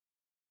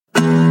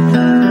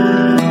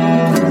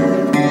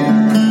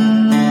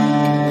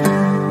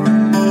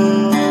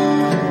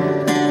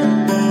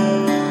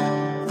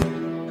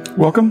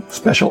Welcome.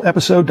 Special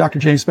episode, Dr.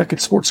 James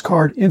Beckett, Sports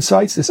Card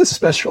Insights. This is a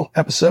special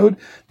episode.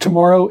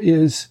 Tomorrow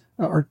is,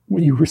 or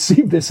when you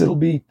receive this, it'll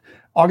be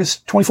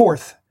August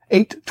 24th,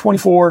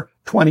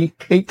 8/24/20,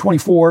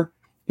 8/24.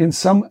 In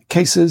some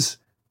cases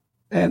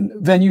and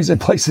venues and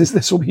places,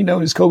 this will be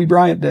known as Kobe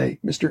Bryant Day,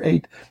 Mr.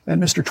 8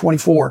 and Mr.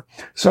 24.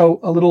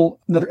 So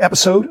another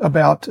episode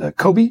about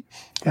Kobe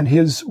and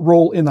his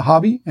role in the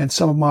hobby and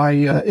some of my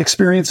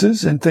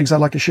experiences and things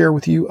I'd like to share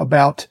with you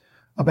about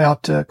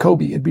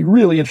Kobe. It'd be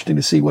really interesting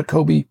to see what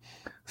Kobe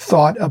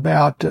thought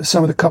about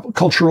some of the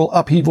cultural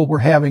upheaval we're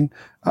having.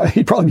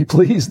 He'd probably be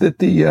pleased that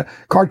the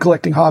card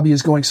collecting hobby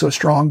is going so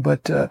strong,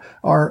 but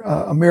our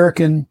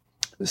American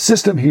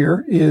system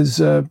here is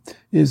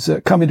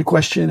come into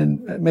question,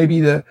 and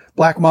maybe the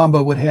Black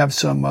Mamba would have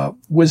some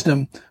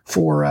wisdom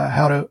for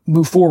how to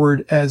move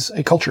forward as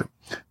a culture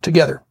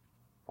together.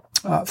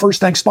 First,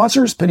 thanks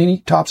sponsors: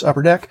 Panini, Topps,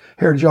 Upper Deck,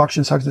 Heritage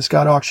Auctions, Hugs and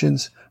Scott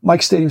Auctions,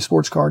 Mike Stadium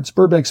Sports Cards,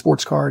 Burbank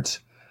Sports Cards,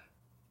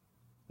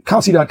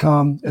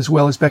 Concy.com, as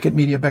well as Beckett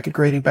Media, Beckett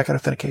Grading, Beckett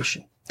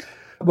Authentication.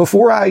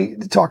 Before I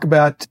talk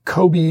about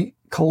Kobe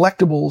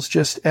collectibles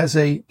just as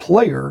a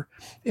player,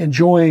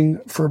 enjoying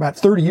for about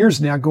 30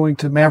 years now, going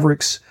to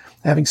Mavericks,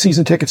 having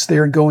season tickets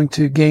there and going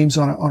to games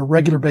on a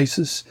regular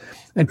basis.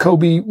 And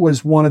Kobe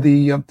was one of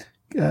the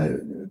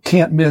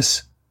can't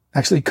miss.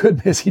 Actually, he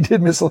could miss. He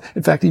did miss.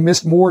 In fact, he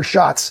missed more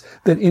shots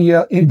than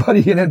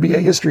anybody in NBA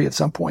history at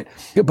some point.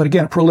 But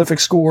again, a prolific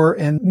scorer,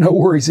 and no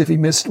worries if he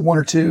missed one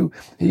or two.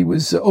 He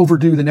was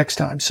overdue the next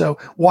time. So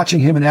watching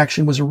him in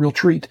action was a real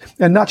treat.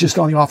 And not just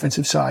on the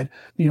offensive side.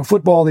 You know,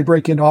 football, they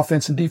break into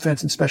offense and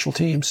defense and special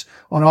teams.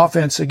 On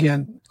offense,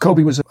 again,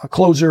 Kobe was a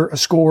closer, a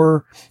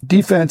scorer.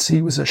 Defense,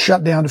 he was a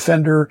shutdown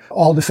defender,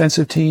 all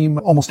defensive team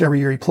almost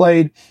every year he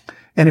played.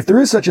 And if there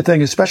is such a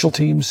thing as special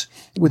teams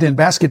within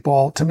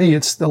basketball, to me,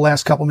 it's the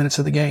last couple minutes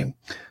of the game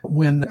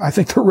when I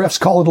think the refs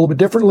call it a little bit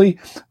differently,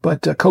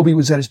 but Kobe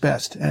was at his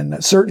best.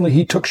 And certainly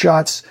he took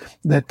shots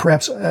that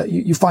perhaps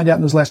you find out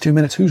in those last 2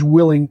 minutes who's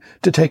willing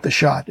to take the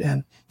shot.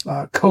 And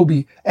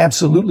Kobe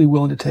absolutely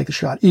willing to take the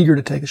shot, eager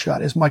to take the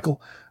shot, as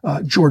Michael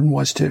Jordan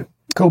was too.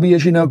 Kobe,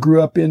 as you know,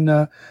 grew up in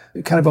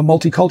kind of a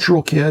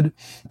multicultural kid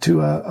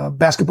to a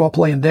basketball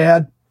playing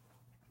dad.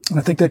 And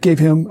I think that gave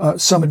him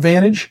some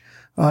advantage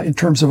in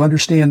terms of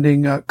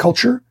understanding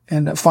culture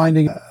and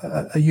finding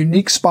a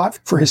unique spot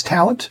for his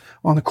talent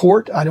on the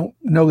court. I don't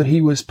know that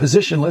he was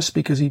positionless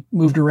because he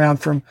moved around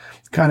from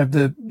kind of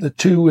the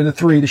 2 and the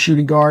 3, the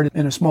shooting guard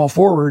and a small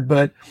forward,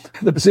 but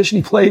the position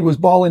he played was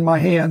ball in my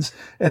hands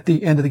at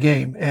the end of the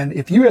game. And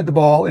if you had the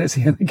ball and it's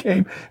the end of the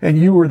game and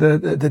you were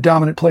the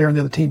dominant player on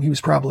the other team, he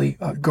was probably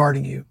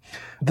guarding you.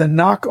 The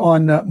knock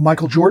on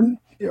Michael Jordan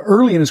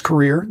early in his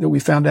career that we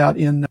found out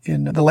in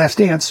The Last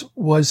Dance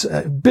was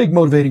a big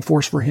motivating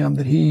force for him,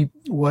 that he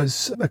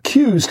was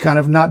accused kind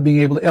of not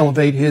being able to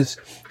elevate his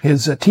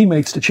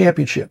teammates to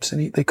championships,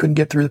 and they couldn't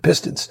get through the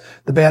Pistons,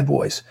 the bad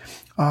boys.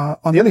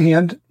 On the other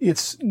hand,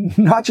 it's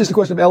not just a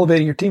question of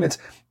elevating your teammates.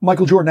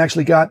 Michael Jordan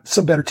actually got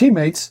some better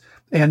teammates,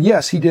 and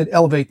yes, he did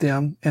elevate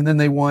them, and then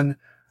they won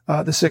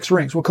the 6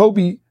 rings. Well,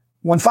 Kobe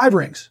won 5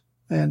 rings,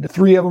 and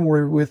 3 of them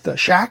were with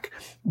Shaq,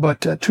 but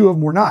 2 of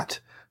them were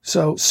not.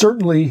 So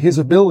certainly his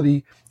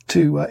ability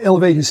to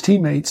elevate his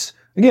teammates,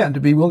 again, to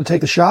be willing to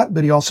take the shot,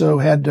 but he also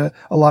had a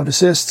lot of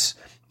assists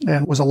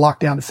and was a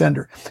lockdown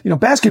defender. You know,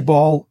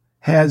 basketball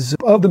has,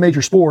 of the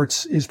major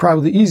sports, is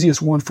probably the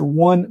easiest one for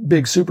one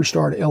big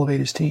superstar to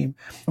elevate his team.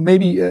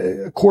 Maybe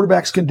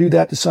quarterbacks can do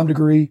that to some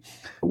degree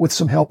with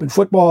some help in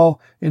football.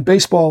 In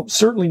baseball,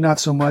 certainly not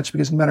so much,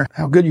 because no matter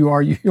how good you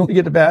are, you only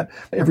get to bat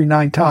every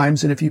 9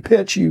 times. And if you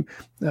pitch,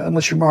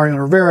 unless you're Mariano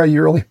Rivera,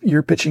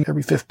 you're pitching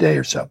every 5th day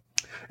or so.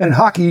 And in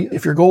hockey,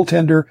 if you're a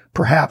goaltender,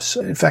 perhaps.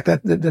 In fact,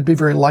 that'd be a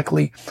very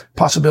likely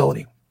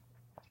possibility.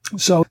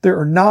 So there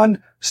are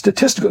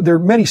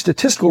many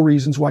statistical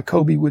reasons why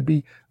Kobe would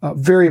be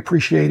very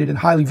appreciated and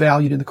highly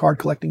valued in the card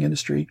collecting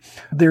industry.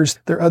 There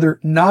are other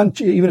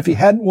even if he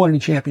hadn't won any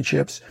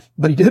championships,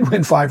 but he did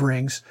win 5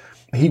 rings,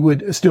 he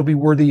would still be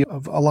worthy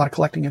of a lot of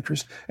collecting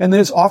interest. And then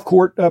his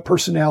off-court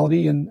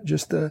personality and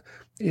just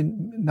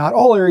in not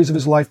all areas of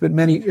his life, but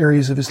many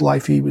areas of his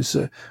life, he was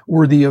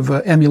worthy of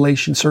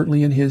emulation,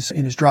 certainly in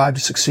his drive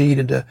to succeed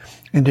and to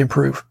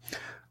improve.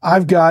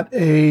 I've got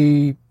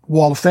a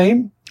wall of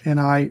fame, and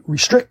I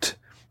restrict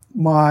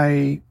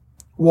my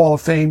wall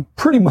of fame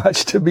pretty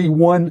much to be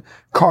 1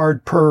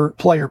 card per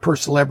player per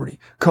celebrity.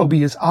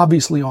 Kobe is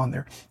obviously on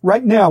there.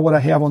 Right now, what I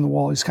have on the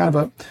wall is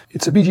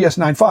it's a BGS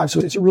 9.5, so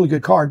it's a really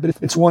good card, but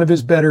it's one of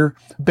his better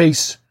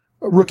base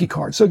rookie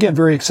cards. So again,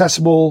 very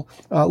accessible.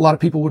 A lot of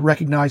people would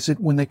recognize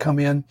it when they come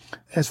in.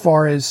 As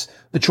far as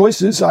the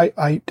choices,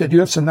 I do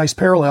have some nice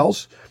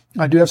parallels.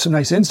 I do have some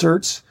nice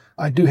inserts.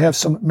 I do have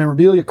some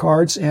memorabilia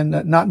cards, and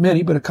not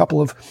many, but a couple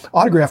of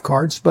autograph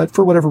cards. But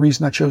for whatever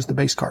reason, I chose the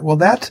base card. Well,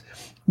 that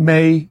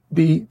may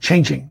be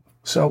changing.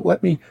 So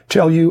let me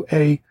tell you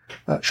a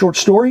short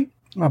story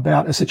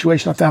about a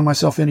situation I found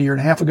myself in a year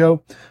and a half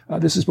ago.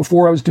 This is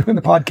before I was doing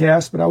the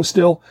podcast, but I was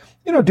still,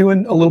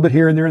 doing a little bit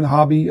here and there in the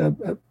hobby,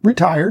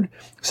 retired,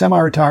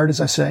 semi-retired, as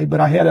I say.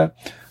 But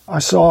I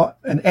saw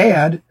an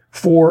ad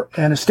for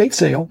an estate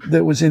sale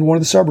that was in one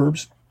of the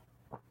suburbs.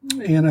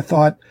 And I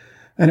thought,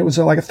 and it was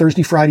like a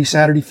Thursday, Friday,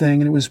 Saturday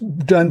thing. And it was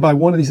done by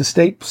one of these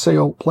estate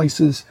sale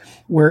places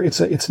where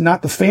it's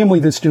not the family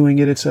that's doing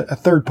it. It's a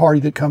third party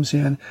that comes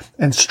in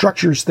and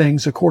structures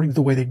things according to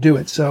the way they do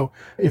it. So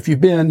if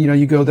you've been,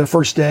 you go the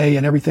first day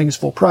and everything is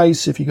full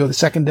price. If you go the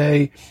second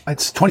day,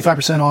 it's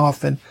 25%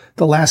 off. And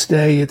the last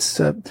day, it's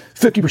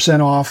 50%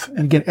 off.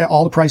 And again,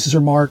 all the prices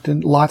are marked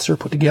and lots are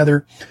put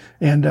together.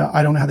 And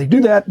I don't know how they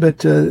do that, but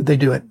they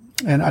do it.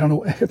 And I don't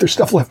know if there's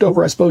stuff left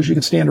over. I suppose you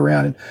can stand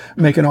around and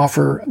make an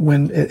offer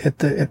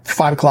at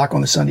 5 o'clock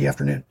on the Sunday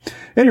afternoon.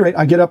 At any rate,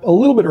 I get up a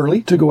little bit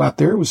early to go out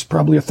there. It was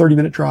probably a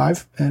 30-minute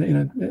drive and in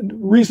a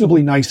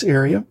reasonably nice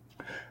area.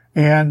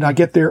 And I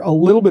get there a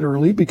little bit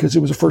early because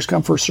it was a first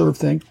come, first serve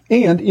thing.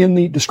 And in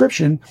the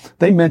description,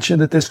 they mentioned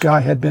that this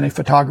guy had been a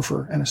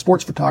photographer and a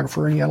sports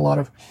photographer. And he had a lot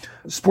of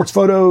sports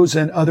photos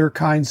and other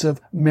kinds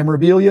of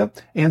memorabilia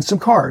and some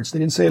cards. They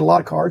didn't say a lot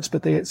of cards,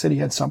 but they said he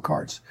had some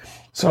cards.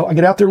 So I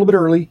get out there a little bit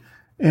early.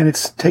 And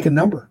it's take a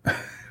number.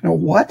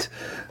 What?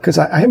 Because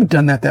I haven't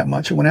done that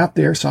much. I went out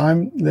there, so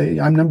I'm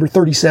number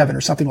 37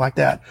 or something like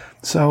that.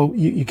 So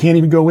you can't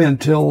even go in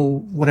till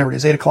whatever it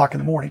is, 8 o'clock in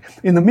the morning.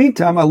 In the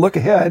meantime, I look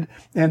ahead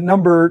and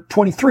number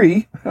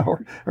 23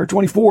 or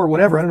 24 or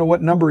whatever. I don't know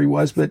what number he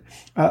was, but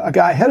a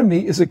guy ahead of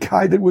me is a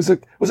guy that was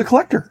a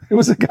collector. It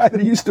was a guy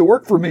that used to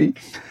work for me.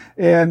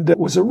 And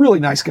was a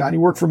really nice guy. And he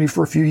worked for me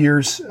for a few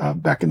years,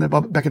 back in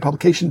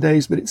publication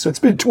days. So it's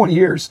been 20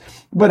 years,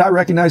 but I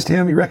recognized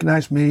him. He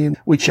recognized me and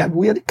we chatted.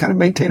 We had to kind of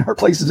maintain our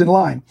places in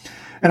line.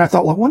 And I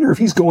thought, well, I wonder if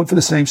he's going for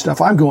the same stuff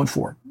I'm going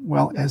for.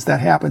 Well, as that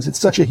happens, it's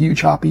such a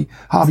huge hobby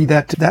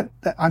that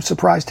I'm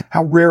surprised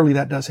how rarely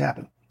that does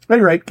happen. At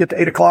any rate, get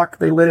to 8 o'clock.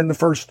 They let in the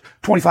first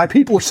 25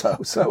 people or so.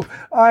 So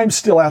I'm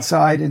still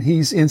outside and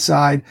he's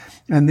inside.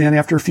 And then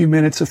after a few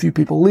minutes, a few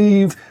people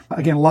leave.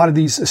 Again, a lot of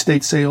these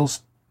estate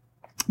sales,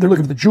 they're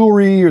looking for the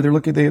jewelry or they're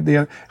looking,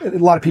 a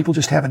lot of people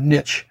just have a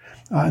niche.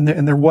 And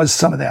there was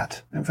some of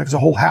that. In fact, it's a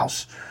whole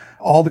house.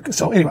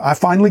 So anyway, I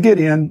finally get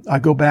in. I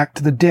go back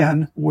to the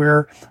den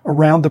where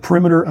around the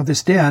perimeter of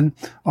this den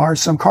are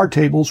some card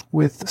tables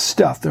with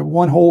stuff. The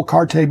one whole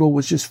card table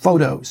was just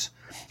photos.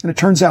 And it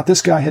turns out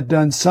this guy had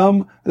done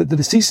the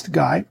deceased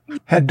guy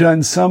had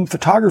done some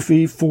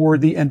photography for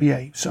the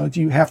NBA. So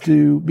you have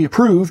to be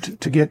approved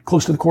to get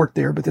close to the court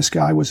there. But this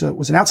guy was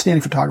an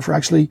outstanding photographer. I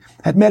actually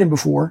had met him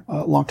before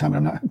a long time.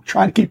 I'm not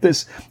trying to keep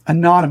this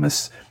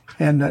anonymous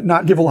and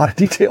not give a lot of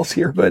details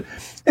here. But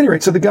anyway,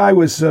 so the guy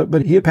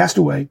but he had passed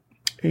away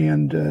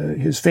and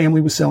his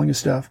family was selling his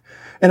stuff.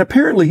 And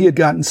apparently he had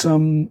gotten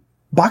some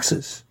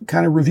boxes,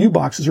 kind of review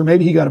boxes, or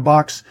maybe he got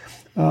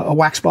a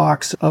wax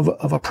box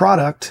of a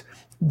product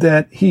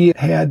that he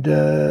had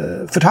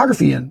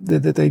photography in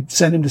that they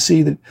sent him to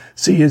see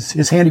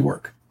his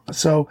handiwork.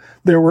 So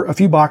there were a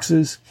few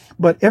boxes,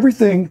 but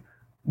everything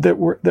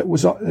all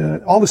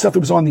the stuff that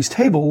was on these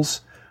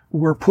tables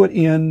were put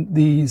in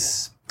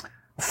these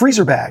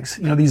freezer bags,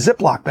 these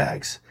Ziploc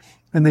bags,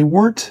 and they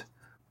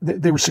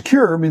were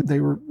secure. I mean, they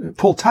were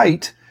pulled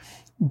tight,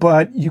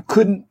 but you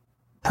couldn't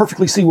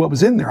perfectly see what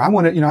was in there.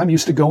 I'm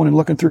used to going and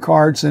looking through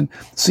cards and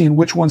seeing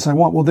which ones I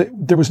want. Well,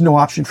 there was no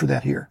option for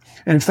that here.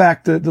 And in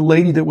fact, the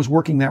lady that was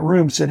working that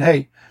room said,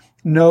 hey,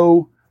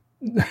 no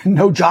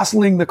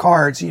jostling the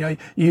cards. You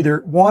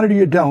either want it or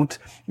you don't.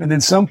 And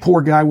then some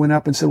poor guy went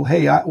up and said, well,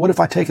 hey, what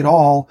if I take it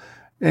all?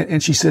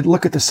 And she said,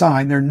 look at the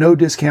sign. There are no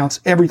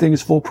discounts. Everything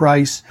is full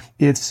price.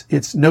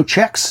 It's no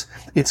checks.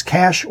 It's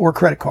cash or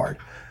credit card.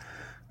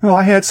 Well,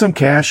 I had some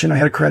cash and I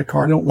had a credit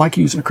card. I don't like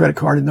using a credit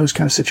card in those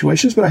kind of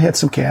situations, but I had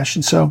some cash.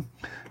 And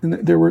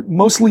there were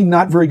mostly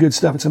not very good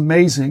stuff. It's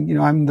amazing.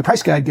 I'm the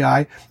price guide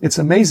guy. It's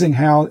amazing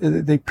how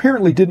they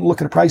apparently didn't look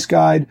at a price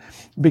guide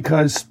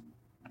because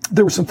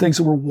there were some things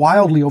that were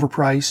wildly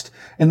overpriced.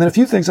 And then a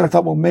few things that I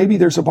thought, well, maybe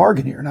there's a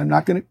bargain here. And I'm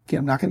not going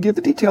to give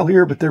the detail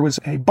here, but there was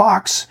a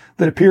box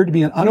that appeared to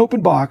be an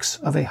unopened box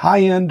of a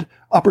high-end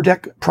Upper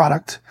Deck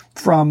product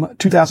from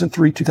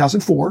 2003,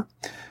 2004.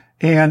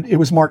 And it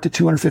was marked at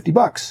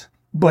 $250,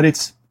 but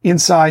it's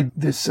inside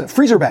this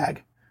freezer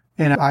bag.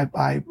 And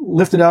I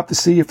lift it up to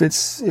see if it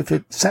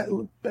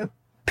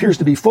appears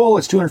to be full.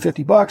 It's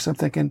 $250. I'm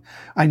thinking,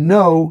 I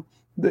know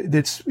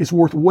that it's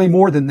worth way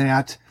more than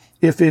that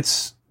if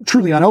it's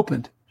truly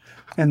unopened.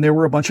 And there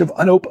were a bunch of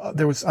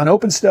there was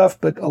unopened stuff,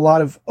 but a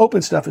lot of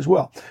open stuff as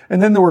well. And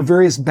then there were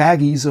various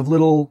baggies of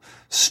little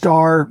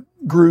star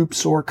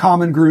groups or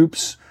common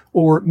groups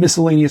or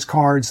miscellaneous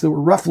cards that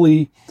were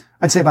roughly,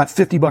 I'd say about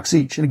 $50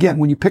 each. And again,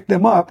 when you pick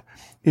them up,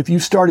 if you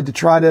started to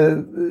try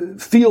to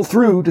feel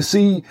through to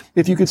see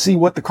if you could see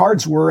what the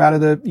cards were out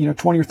of the,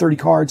 20 or 30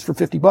 cards for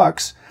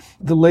 $50,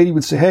 the lady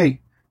would say,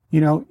 hey,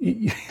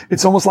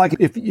 it's almost like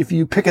if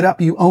you pick it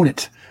up, you own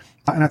it.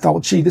 And I thought,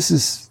 well, gee, this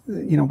is,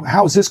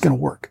 how is this going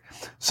to work?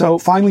 So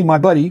finally, my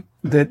buddy,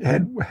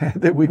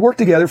 that we'd worked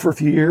together for a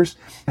few years.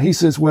 He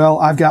says, well,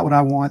 I've got what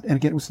I want. And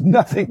again, it was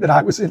nothing that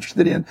I was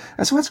interested in.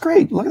 I said, that's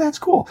great. Look, that's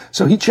cool.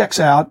 So he checks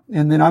out,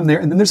 and then I'm there.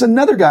 And then there's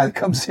another guy that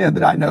comes in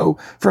that I know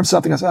from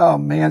something. I said, oh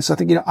man. So I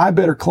think, I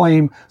better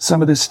claim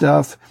some of this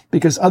stuff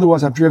because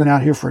otherwise I've driven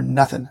out here for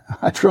nothing.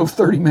 I drove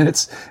 30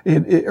 minutes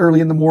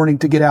early in the morning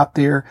to get out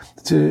there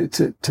to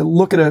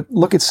look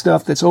at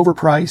stuff that's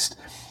overpriced.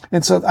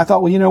 And so I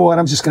thought, well, you know what?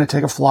 I'm just going to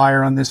take a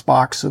flyer on this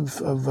box of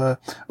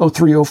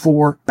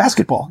 03-04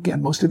 basketball.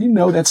 Again, most of you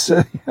know that's,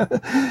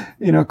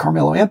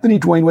 Carmelo Anthony,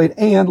 Dwayne Wade,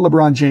 and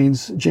LeBron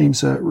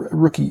James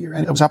rookie year.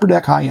 And it was upper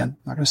deck, high end. I'm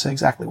not going to say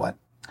exactly what.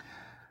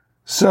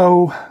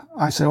 So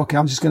I said, okay,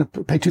 I'm just going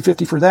to pay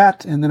 $250 for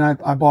that. And then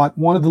I bought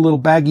one of the little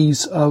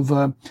baggies of,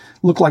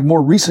 looked like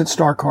more recent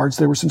star cards.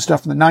 There was some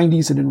stuff from the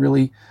 90s and didn't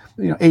really,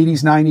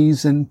 80s,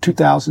 90s, and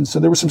 2000s. So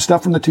there was some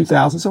stuff from the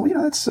 2000s. So,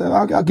 that's,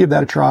 I'll give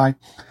that a try.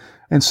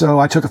 And so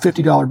I took a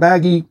 $50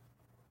 baggie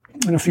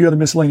and a few other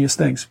miscellaneous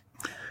things.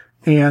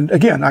 And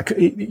again,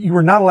 you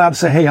were not allowed to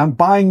say, hey, I'm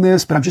buying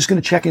this, but I'm just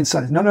going to check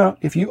inside. No.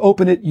 If you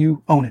open it,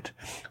 you own it.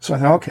 So I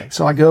thought, okay.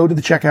 So I go to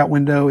the checkout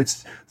window.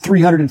 It's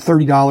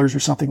 $330 or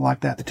something like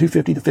that. The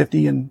 $250, the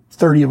 $50, and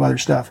 $30 of other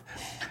stuff.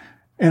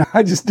 And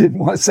I just didn't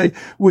want to say,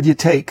 would you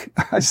take?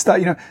 I just thought,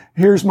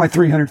 here's my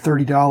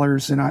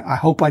 $330 and I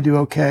hope I do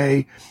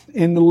okay.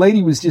 And the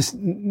lady was just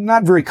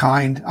not very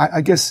kind. I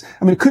guess,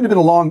 it couldn't have been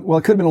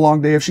it could have been a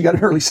long day if she got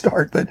an early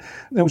start, but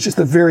it was just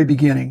the very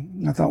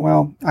beginning. I thought,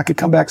 well, I could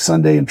come back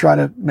Sunday and try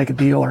to make a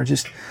deal or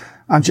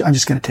I'm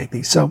just going to take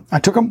these. So I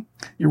took them.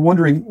 You're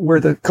wondering where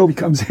the Kobe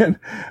comes in.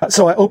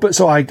 So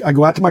I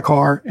go out to my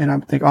car and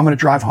I'm thinking, I'm going to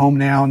drive home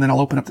now. And then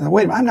I'll open up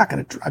wait a minute, I'm not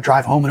going to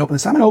drive home and open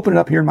this. I'm going to open it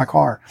up here in my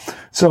car.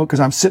 So,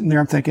 cause I'm sitting there,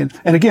 I'm thinking,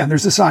 and again,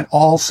 there's the sign,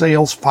 all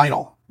sales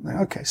final.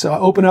 Okay. So I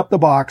open up the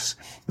box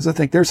because I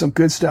think there's some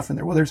good stuff in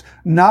there. Well, there's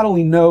not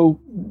only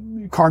no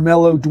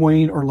Carmelo,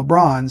 Dwayne, or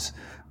LeBron's,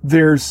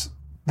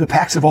 the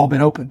packs have all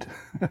been opened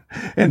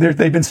and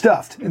they've been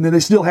stuffed and then they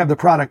still have the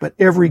product, but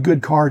every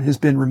good card has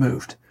been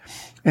removed.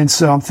 And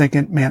so I'm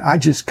thinking, man, I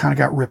just kind of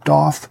got ripped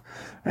off.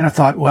 And I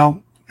thought,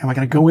 well, am I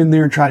going to go in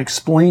there and try to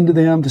explain to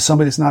them, to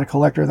somebody that's not a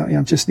collector? I thought,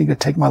 I just need to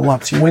take my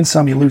lumps. You win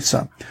some, you lose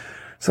some.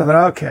 So I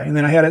thought, okay. And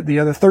then I had the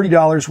other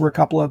 $30 were a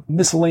couple of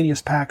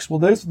miscellaneous packs. Well,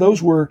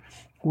 those were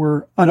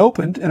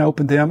unopened, and I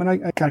opened them and I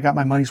kind of got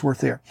my money's worth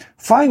there.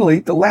 Finally,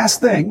 the last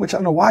thing, which I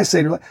don't know why I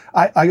say it,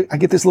 I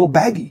get this little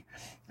baggie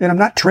and I'm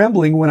not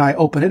trembling when I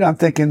open it. I'm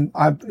thinking,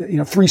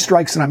 3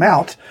 strikes and I'm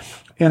out.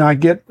 And I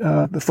get,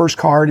 the first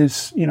card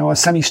is, a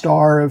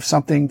semi-star of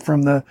something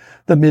from the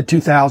mid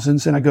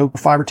 2000s. And I go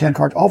 5 or 10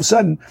 cards. All of a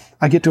sudden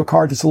I get to a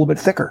card that's a little bit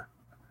thicker.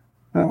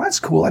 Oh, that's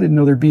cool. I didn't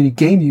know there'd be any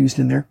game used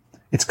in there.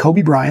 It's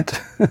Kobe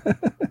Bryant,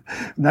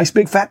 nice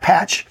big fat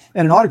patch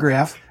and an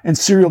autograph and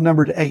serial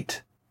number to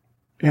 8.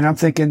 And I'm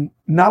thinking,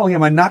 not only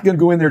am I not going to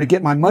go in there to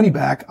get my money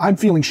back, I'm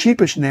feeling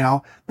sheepish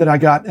now that I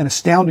got an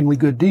astoundingly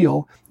good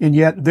deal. And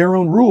yet their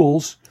own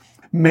rules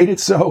made it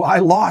so I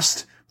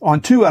lost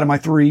on 2 out of my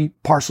 3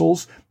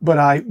 parcels, but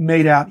I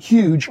made out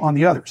huge on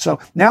the other. So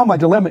now my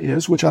dilemma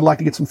is, which I'd like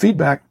to get some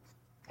feedback,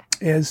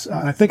 is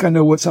I think I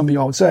know what some of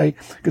y'all would say,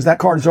 because that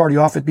card is already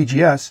off at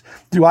BGS.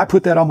 Do I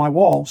put that on my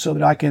wall so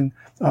that I can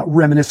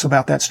reminisce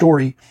about that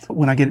story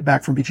when I get it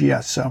back from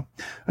BGS? So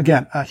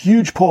again, a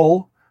huge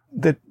pull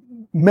that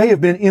may have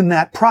been in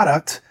that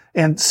product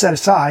and set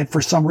aside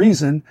for some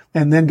reason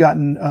and then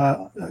gotten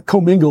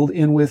commingled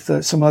in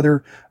with some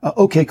other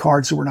okay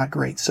cards that were not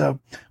great. So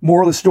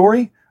moral of the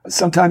story,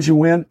 sometimes you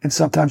win and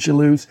sometimes you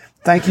lose.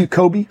 Thank you,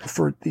 Kobe,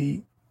 for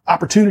the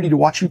opportunity to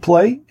watch you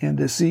play and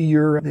to see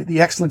the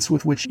excellence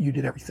with which you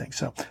did everything.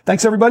 So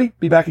thanks, everybody.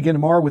 Be back again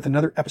tomorrow with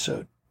another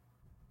episode.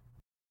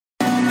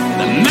 The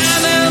man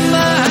in the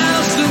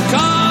house of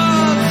cards.